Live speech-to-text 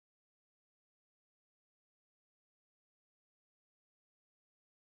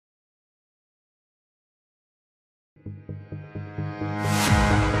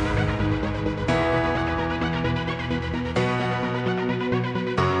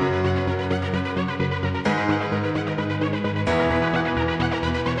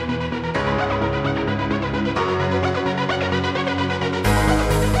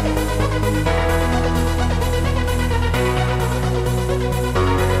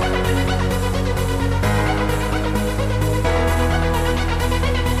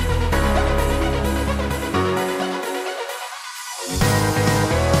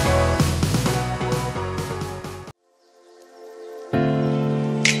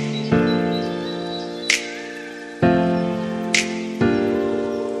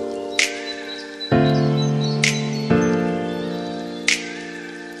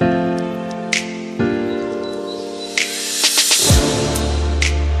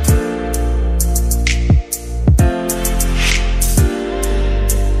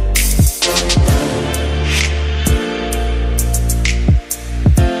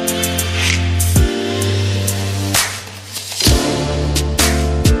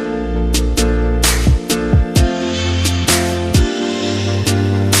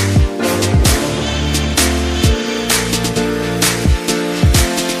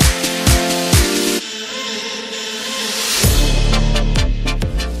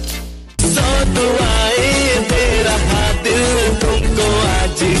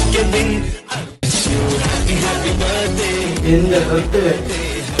Happy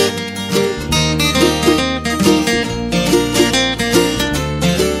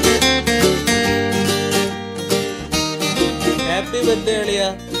birthday, Aliya.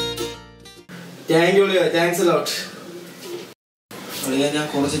 Thank you, Aliya. Thanks a lot. Aliya, ഞാൻ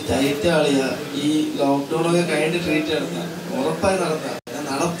കുറച്ച് tight ആളിയാ. ഈ lockdown ഒക്കെ കഴിഞ്ഞിട്ട് ട്രീറ്റ് നടത്താം. ഉറപ്പായി നടത്താം. ഞാൻ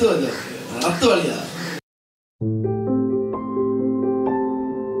നടത്തുമല്ലോ. നടത്തു അളിയാ.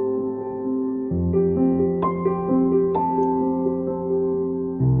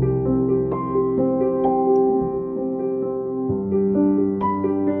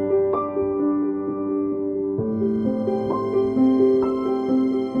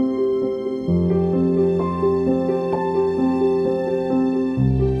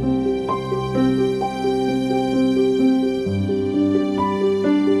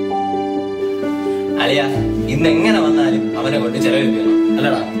 ഇന്നെങ്ങനെ വന്നാലും അവനെ കൊണ്ട് ചെലവിക്കണം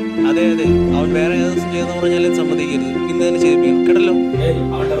അല്ലടാ? അതെ അതെ, അവൻ വേറെ ചെയ്യുന്ന പറഞ്ഞാലും സമ്മതിക്കരുത്. ഇന്ന് തന്നെ ചെയ്യിപ്പിക്കണം കേട്ടല്ലോ.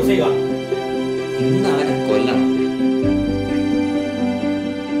 ഇന്ന് അവനെ കൊല്ലണം.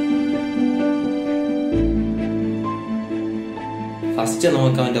 ഫസ്റ്റ്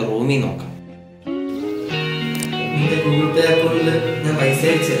നമുക്ക് അവന്റെ റൂമിൽ നോക്കാം. ഗൂഗിൾ പേ അക്കൗണ്ടിൽ ഞാൻ പൈസ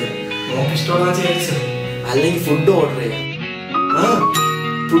അയച്ചത് നമുക്ക് ഇഷ്ടമുള്ള അയച്ചത്. അല്ലെങ്കിൽ ഫുഡ് ഓർഡർ ചെയ്യാം.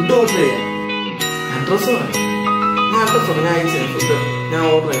 ഫുഡ് ഓർഡർ ചെയ്യാം. അഡ്രസ് പറയാം. ഞാൻ അഡ്രസ് പറയാം. ഞാൻ അയച്ചത് ഫുഡ് ഞാൻ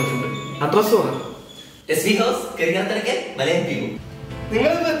ഓർഡർ ചെയ്യാം. ഫുഡ് അഡ്രസ് പറയാം.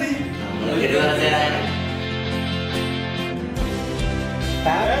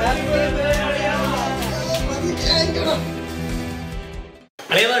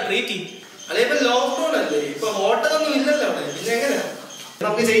 നിങ്ങൾ ലോക്ക്ഡൗൺ അല്ലേ, ഇപ്പൊ ഹോട്ടലൊന്നും ഇല്ലല്ലോ അവിടെ. പിന്നെ എങ്ങനെയാ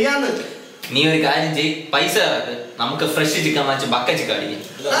നമുക്ക് ചെയ്യാന്ന്? നീ ഒരു കാര്യം ചെയ്യ്, പൈസ നമുക്ക് ഫ്രഷ് ചിക്കൻ വാങ്ങിച്ച് ബക്ക ചിക്കൻ അടിക്കും.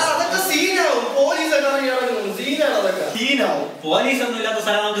 അതൊക്കെ സീനാവും. പോലീസൊക്കെ ഇറങ്ങിയാണെങ്കിൽ സീനാണ്. അതൊക്കെ സീനാവും. പോലീസ് ഒന്നും ഇല്ലാത്ത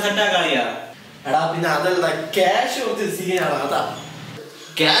സ്ഥലം നമുക്ക് സെറ്റ് ആക്കാളിയാ. എടാ പിന്നെ അതല്ല, ക്യാഷ് കൊടുത്ത് സീനാണ്. അതാ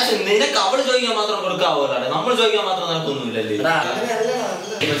ക്യാഷ് നിനക്ക് അവള് ചോദിക്കാൻ മാത്രം കൊടുക്കാവൂല, നമ്മൾ ചോദിക്കാൻ മാത്രം നിനക്കൊന്നുമില്ലല്ലേ.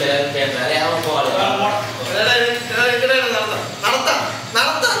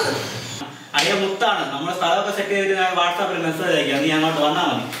 അയ്യ മുത്താണ്, നമ്മുടെ സ്ഥലമൊക്കെ സെറ്റ് ചെയ്തിട്ട് ഞാൻ വാട്സാപ്പിൽ മെസ്സേജ് അയക്കാം. നീ അങ്ങോട്ട് വന്നാൽ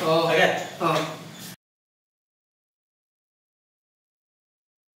മതി. ഓക്കെ.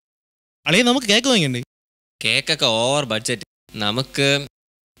 അളിയ നമുക്ക് കേക്ക് വാങ്ങിയണ്ടേ? കേക്കൊക്കെ ഓവർ ബഡ്ജറ്റ്. നമുക്ക്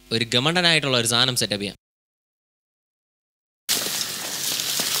ഒരു ഗമണ്ടനായിട്ടുള്ള ഒരു സാധനം സെറ്റപ്പ് ചെയ്യാം.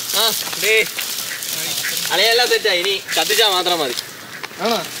 അളിയെല്ലാം സെറ്റായി, ഇനി കത്തിച്ചാൽ മാത്രം മതി.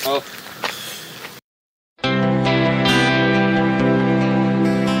 ആണോ? ഓ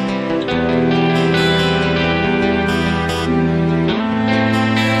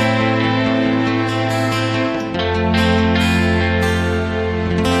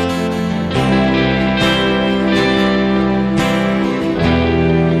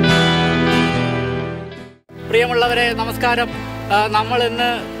പ്രിയമുള്ളവരെ നമസ്കാരം. നമ്മൾ ഇന്ന്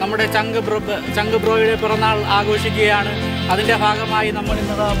നമ്മുടെ ചങ്ക് ബ്രോയുടെ പിറന്നാൾ ആഘോഷിക്കുകയാണ്. അതിൻ്റെ ഭാഗമായി നമ്മൾ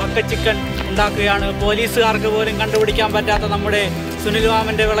ഇന്ന് ബക്ക ചിക്കൻ ഉണ്ടാക്കുകയാണ്. പോലീസുകാർക്ക് പോലും കണ്ടുപിടിക്കാൻ പറ്റാത്ത നമ്മുടെ സുനിൽ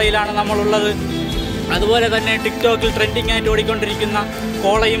മാമൻ്റെ വിളയിലാണ് നമ്മളുള്ളത്. അതുപോലെ തന്നെ ടിക്ടോക്കിൽ ട്രെൻഡിങ് ആയിട്ട് ഓടിക്കൊണ്ടിരിക്കുന്ന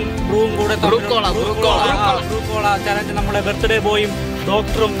കോളയും ബ്രൂവും കൂടെ ബ്രൂ കോള ചലഞ്ച് നമ്മുടെ ബർത്ത്ഡേ ബോയും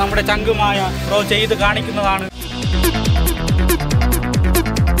ഡോക്ടറും നമ്മുടെ ചങ്കുമായ ബ്രോ ചെയ്ത് കാണിക്കുന്നതാണ്.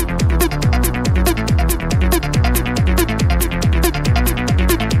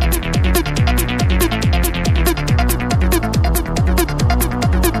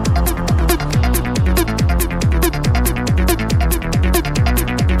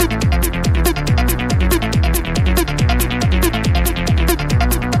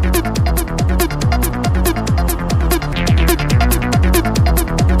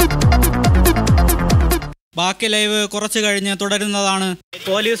 ബാക്കി ലൈവ് കുറച്ച് കഴിഞ്ഞ് തുടരുന്നതാണ്.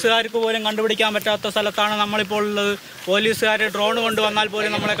 പോലീസുകാർക്ക് പോലും കണ്ടുപിടിക്കാൻ പറ്റാത്ത സ്ഥലത്താണ് നമ്മളിപ്പോൾ ഉള്ളത്. പോലീസുകാർ ഡ്രോൺ കൊണ്ടുവന്നാൽ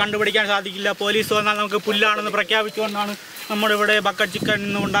പോലും നമ്മളെ കണ്ടുപിടിക്കാൻ സാധിക്കില്ല. പോലീസ് വന്നാൽ നമുക്ക് പുല്ലാണെന്ന് പ്രഖ്യാപിച്ചുകൊണ്ടാണ് നമ്മളിവിടെ ബക്കറ്റ് ചിക്കൻ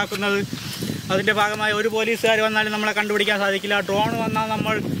ഇന്ന് ഉണ്ടാക്കുന്നത്. അതിൻ്റെ ഭാഗമായി ഒരു പോലീസുകാർ വന്നാലും നമ്മളെ കണ്ടുപിടിക്കാൻ സാധിക്കില്ല. ഡ്രോൺ വന്നാൽ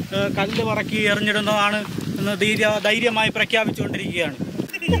നമ്മൾ കല്ല് പറക്കി എറിഞ്ഞിടുന്നതാണ് എന്ന് ധൈര്യമായി പ്രഖ്യാപിച്ചുകൊണ്ടിരിക്കുകയാണ്.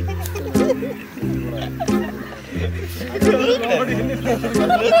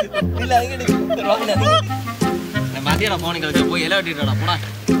 മതിയടാ ഫോണിൽ കളിച്ചാൽ പോയി ഇല വെട്ടിട്ടാ പോടാ.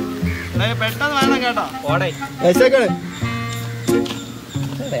 പെട്ടെന്ന് വേണം കേട്ടോ.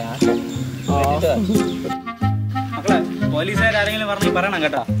 മക്കളെ പോലീസുകാരെങ്കിലും പറഞ്ഞു പറയണം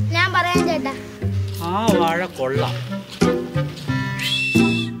കേട്ടോ. ഞാൻ പറയാൻ ചേട്ടാ. ആ വാഴ കൊള്ളാം.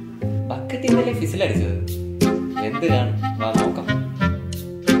 ബക്കറ്റിന്നല്ലേ ഫിസിലടിച്ചത്. എന്ത് കാണും, വാ നോക്കാം.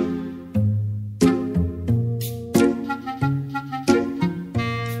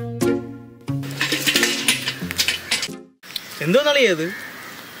 എന്തോന്നളിയത്?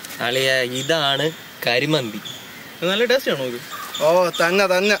 അളിയ ഇതാണ് കരിമന്തി. നല്ല ടേസ്റ്റ് ആണോ ഇത്? ഓ തന്നെ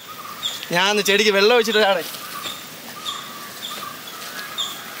തന്നെ. ഞാൻ ചെടിക്ക് വെള്ളം ഒഴിച്ചിട്ടാണ്.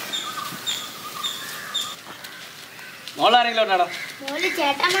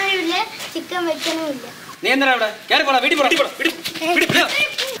 ചിക്കൻ വെക്കണമില്ല. നീ എന്താ ഇവിടെ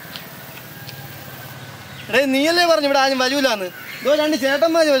നീയല്ലേ പറഞ്ഞു ഇവിടെ ആരും വരൂലാന്ന്. ഇതോ 2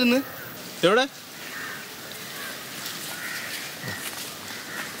 ചേട്ടന്മാര് വരുന്നു. എവിടെ?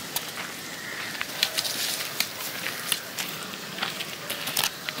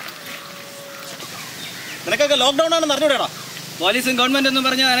 നിനക്കൊക്കെ ലോക്ക്ഡൌൺ ആണെന്ന് അറിഞ്ഞൂടാ? പോലീസും ഗവൺമെന്റ് ഒന്നും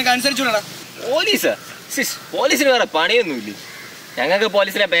പറഞ്ഞാൽ നിനക്ക് അനുസരിച്ചുകൂടാ. പോലീസാ? പോലീസിന് വേറെ പണിയൊന്നുമില്ല. ഞങ്ങൾക്ക്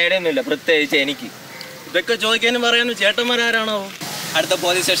പോലീസിനെ പേടിയൊന്നുമില്ല, പ്രത്യേകിച്ച് എനിക്ക്. ഇതൊക്കെ ചോദിക്കാനും പറയാനും ചേട്ടന്മാരാരാണോ? അടുത്ത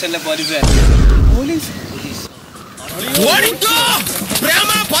പോലീസ് സ്റ്റേഷനിലെ പോലീസുകാർ.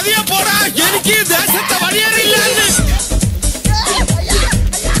 എനിക്ക് ദേശത്തെ വഴിയറിയില്ല.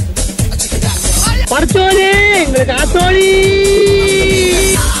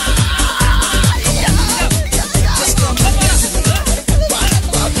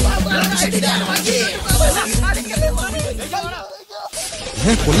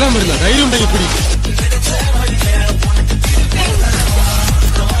 കൊല്ലാൻ പറ്റില്ല, ധൈര്യം ഉണ്ടെങ്കിൽ പിടി.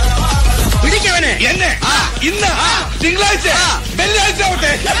 പിടിക്കവനെ എന്നെ ഇന്ന് തിങ്കളാഴ്ച വെള്ളിയാഴ്ച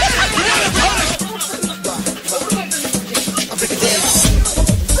ആവട്ടെ.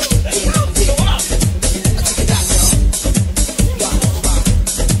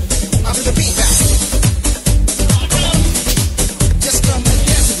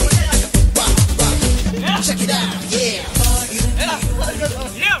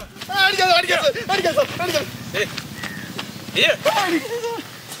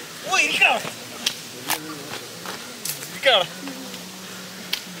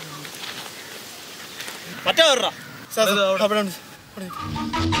 മറ്റേ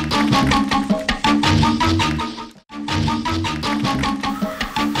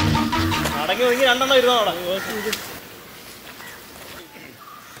അടങ്ങി ഒതുങ്ങി 2 എണ്ണം ഇരുന്നോ അവിടെ.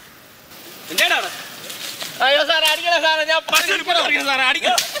 എന്താടാ? അയ്യോ സാറേ അടിക്കണ സാറേ, ഞാൻ സാറേ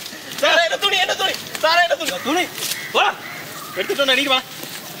അടിക്കണം സാറേ. എന്റെ തുണി സാറേ, എന്റെ തുണി എടുത്തിട്ടുണ്ട്. എനിക്ക്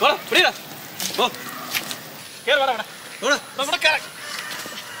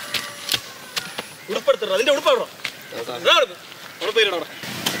ഉടുപ്പെടുത്തിട്ടോ, അതിന്റെ ഉടുപ്പാടോ? ഉടുപ്പിടോ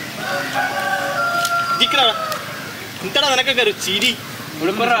ഇത്തടാ. നിനക്കൊക്കെ ഒരു ചിരി.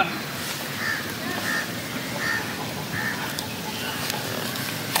 ഉടുപ്പറ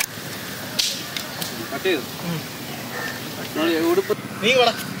ഉടുപ്പ്. നീ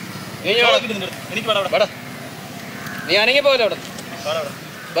വേടാ, എനിക്ക് വേടാ. വേടാ നീ അനങ്ങി പോലെ അവിടെ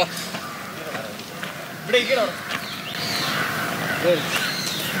ഇവിടെ ഇരിക്കണോ?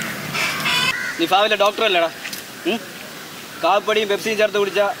 നീ ഫാവിലെ ഡോക്ടർ അല്ലേടാ? കാപ്പടിയും പെപ്സിയും ചേർത്ത്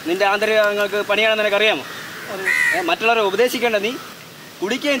കുടിച്ചാൽ നിന്റെ ആന്തരികങ്ങൾക്ക് പണിയാണെന്ന് നിനക്കറിയാമോ? മറ്റുള്ളവരെ ഉപദേശിക്കേണ്ട നീ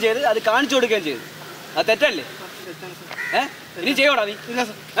കുടിക്കുകയും ചെയ്ത് അത് കാണിച്ചു കൊടുക്കുകയും ചെയ്തു. അത് തെറ്റല്ലേ? ഇനി ചെയ്യോടാ നീ?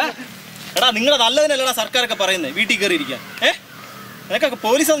 എടാ നിങ്ങളെ നല്ലതിനല്ലടാ സർക്കാരൊക്കെ പറയുന്നത് വീട്ടിൽ കയറി ഇരിക്കാൻ. നിനക്കൊക്കെ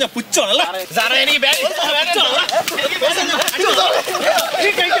പോലീസ് പുച്ഛമാണല്ലേ?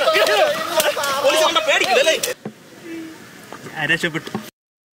 പേടിക്കല്ലേ? രക്ഷപ്പെട്ടു.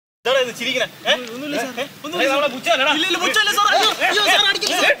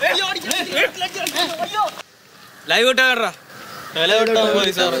 ലൈവ് ഇട്ടാ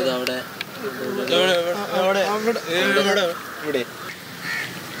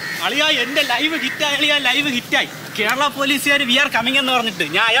അളിയാ എന്റെ ലൈവ് ഹിറ്റായി. അളിയാ ലൈവ് ഹിറ്റായി. കേരള പോലീസുകാർ വി ആർ കമ്മിങ് എന്ന് പറഞ്ഞിട്ട്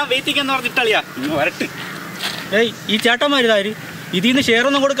ഞാൻ വെയിറ്റിംഗ് എന്ന് പറഞ്ഞിട്ട് അളിയാ വരട്ട്. ഏയ് ഈ ചേട്ടന്മാരിതാര്? ഇതിന്ന് ഷെയർ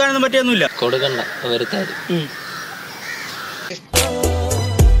ഒന്നും കൊടുക്കാനൊന്നും പറ്റിയൊന്നുമില്ല. കൊടുക്കണ്ട, വരുത്താര്.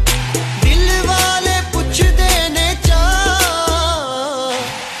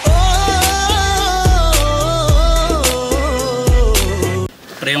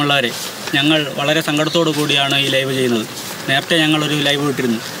 പ്രിയമുള്ളവരെ, ഞങ്ങൾ വളരെ സങ്കടത്തോടു കൂടിയാണ് ഈ ലൈവ് ചെയ്യുന്നത്. നേരത്തെ ഞങ്ങളൊരു ലൈവ്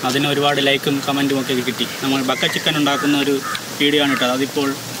ഇട്ടിരുന്നു, അതിന് ഒരുപാട് ലൈക്കും കമൻറ്റും ഒക്കെ കിട്ടി. നമ്മൾ ബക്കറ്റ് ചിക്കൻ ഉണ്ടാക്കുന്ന ഒരു വീഡിയോ ആണ് ഇട്ടത്. അതിപ്പോൾ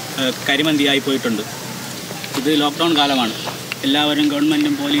കരിമന്തിയായി പോയിട്ടുണ്ട്. ഇത് ലോക്ക്ഡൗൺ കാലമാണ്. എല്ലാവരും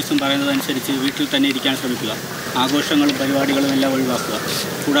ഗവൺമെൻറ്റും പോലീസും പറയുന്നതനുസരിച്ച് വീട്ടിൽ തന്നെ ഇരിക്കാൻ ശ്രമിക്കുക. ആഘോഷങ്ങളും പരിപാടികളും എല്ലാം ഒഴിവാക്കുക.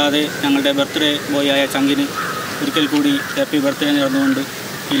 കൂടാതെ ഞങ്ങളുടെ ബർത്ത്ഡേ ബോയായ ചങ്കിന് ഒരിക്കൽ കൂടി ഹാപ്പി ബർത്ത്ഡേ നേർന്നുകൊണ്ട്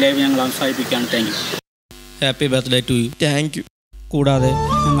ഈ ലൈവ് ഞങ്ങൾ അവസാനിപ്പിക്കുകയാണ്. Thank you. Happy birthday to you. Thank you. കൂടാതെ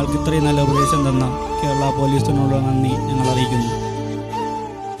ഞങ്ങൾക്ക് ഇത്രയും നല്ല ഉപദേശം തന്ന കേരള പോലീസിനുള്ള നന്ദി ഞങ്ങൾ അറിയിക്കുന്നു.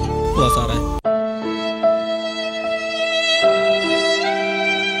 സാറേ,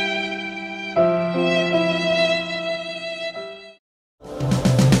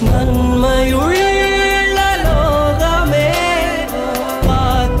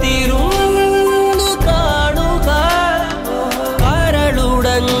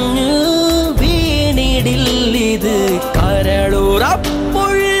 വീണിടിൽ ഇത്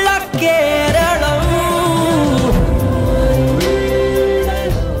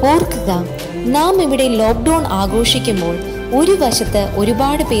ഓർക്കുക, നാം ഇവിടെ ലോക്ക്ഡൗൺ ആഘോഷിക്കുമ്പോൾ ഒരു വശത്ത്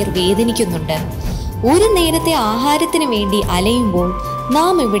ഒരുപാട് പേർ വേദനിക്കുന്നുണ്ട്. ഒരു നേരത്തെ ആഹാരത്തിന് വേണ്ടി അലയുമ്പോൾ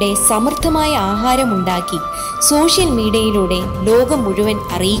നാം ഇവിടെ സമൃദ്ധമായ ആഹാരമുണ്ടാക്കി സോഷ്യൽ മീഡിയയിലൂടെ ലോകം മുഴുവൻ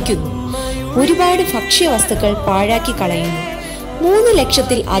അറിയിക്കുന്നു. ഒരുപാട് ഭക്ഷ്യവസ്തുക്കൾ പാഴാക്കി കളയുന്നു. 3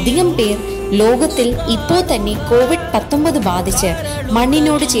 ലക്ഷത്തിൽ അധികം പേർ ലോകത്തിൽ ഇപ്പോൾ തന്നെ COVID-19 ബാധിച്ച്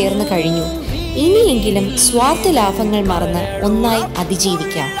മണ്ണിനോട് ചേർന്ന് കഴിഞ്ഞു. ഇനിയെങ്കിലും സ്വാർത്ഥ ലാഭങ്ങൾ മറന്ന് ഒന്നായി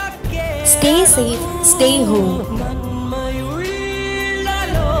അതിജീവിക്കാം. Stay safe, stay home.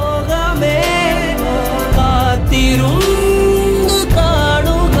 കാത്തിരും